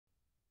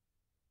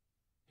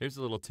Here's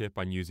a little tip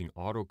on using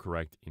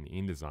autocorrect in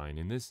InDesign,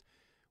 and this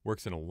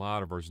works in a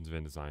lot of versions of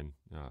InDesign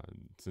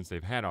since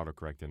they've had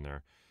autocorrect in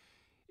there.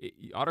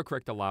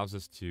 Autocorrect allows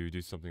us to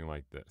do something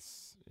like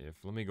this.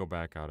 Let me go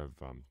back out of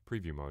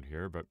preview mode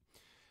here, but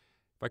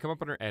if I come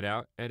up under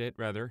edit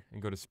rather, and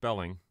go to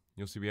spelling,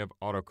 you'll see we have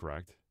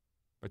autocorrect.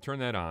 If I turn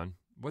that on,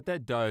 what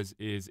that does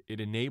is it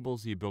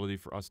enables the ability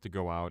for us to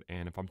go out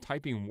and if I'm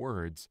typing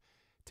words,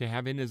 to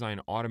have InDesign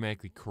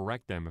automatically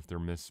correct them if they're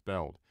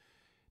misspelled.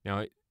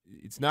 Now,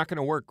 it's not going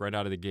to work right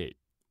out of the gate.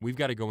 We've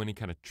got to go in and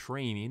kind of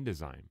train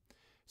InDesign.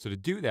 So to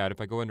do that,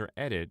 if I go under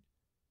Edit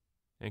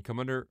and come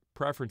under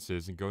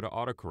Preferences and go to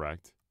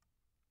Autocorrect,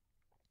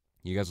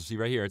 you guys will see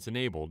right here it's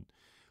enabled.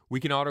 We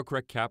can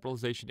autocorrect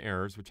capitalization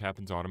errors, which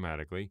happens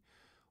automatically,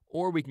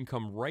 or we can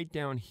come right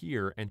down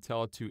here and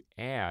tell it to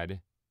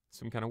add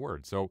some kind of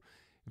word. So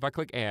if I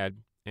click Add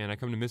and I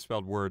come to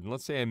misspelled word, and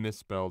let's say I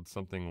misspelled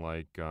something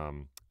like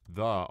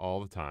the all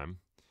the time,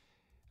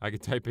 I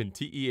could type in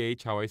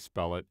TEH, how I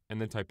spell it, and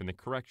then type in the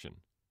correction.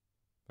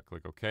 I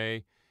click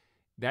OK.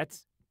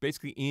 That's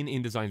basically in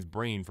InDesign's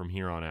brain from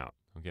here on out.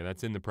 Okay,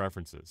 that's in the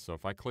preferences. So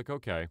if I click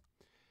OK,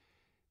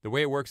 the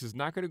way it works is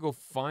not going to go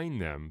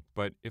find them,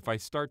 but if I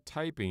start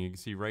typing, you can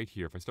see right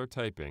here, if I start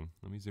typing,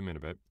 let me zoom in a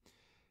bit,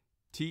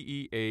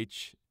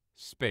 TEH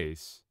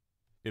space,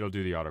 it'll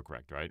do the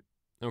autocorrect, right?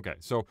 Okay,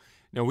 so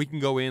now we can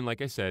go in,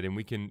 like I said, and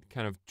we can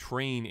kind of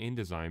train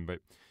InDesign, but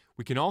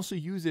we can also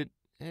use it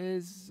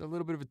as a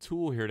little bit of a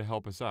tool here to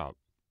help us out.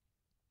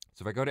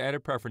 So if I go to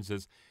Edit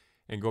Preferences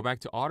and go back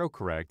to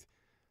Autocorrect,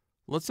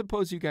 let's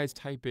suppose you guys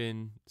type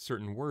in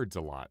certain words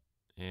a lot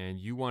and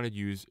you want to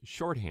use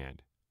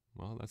shorthand.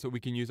 Well, that's what we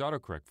can use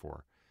autocorrect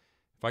for.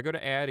 If I go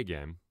to Add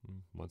again,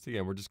 once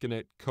again, we're just going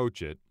to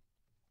coach it.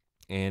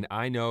 And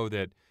I know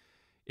that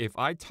if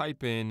I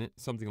type in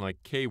something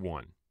like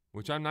K1,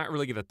 which I'm not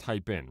really going to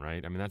type in,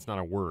 right? I mean, that's not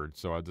a word,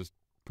 so I'll just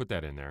put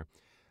that in there.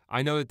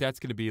 I know that that's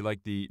going to be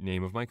like the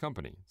name of my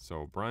company.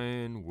 So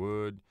Brian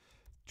Wood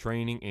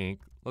Training Inc.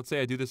 Let's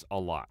say I do this a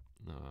lot.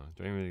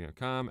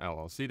 Training.com,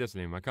 LLC, that's the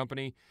name of my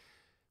company.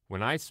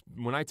 When I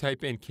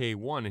type in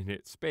K1 and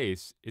hit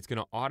space, it's going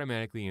to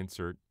automatically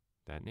insert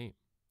that name.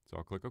 So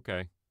I'll click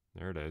OK.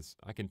 There it is.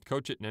 I can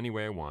coach it in any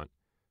way I want.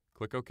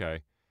 Click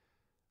OK.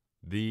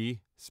 The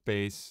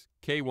space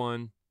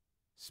K1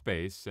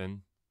 space,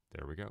 and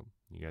there we go.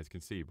 You guys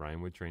can see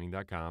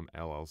brianwoodtraining.com,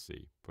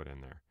 LLC, put in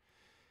there.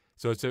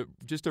 So it's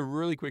just a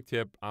really quick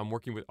tip. I'm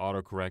working with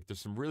autocorrect. There's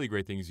some really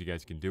great things you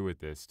guys can do with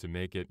this to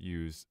make it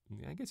use,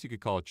 I guess you could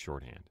call it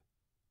shorthand.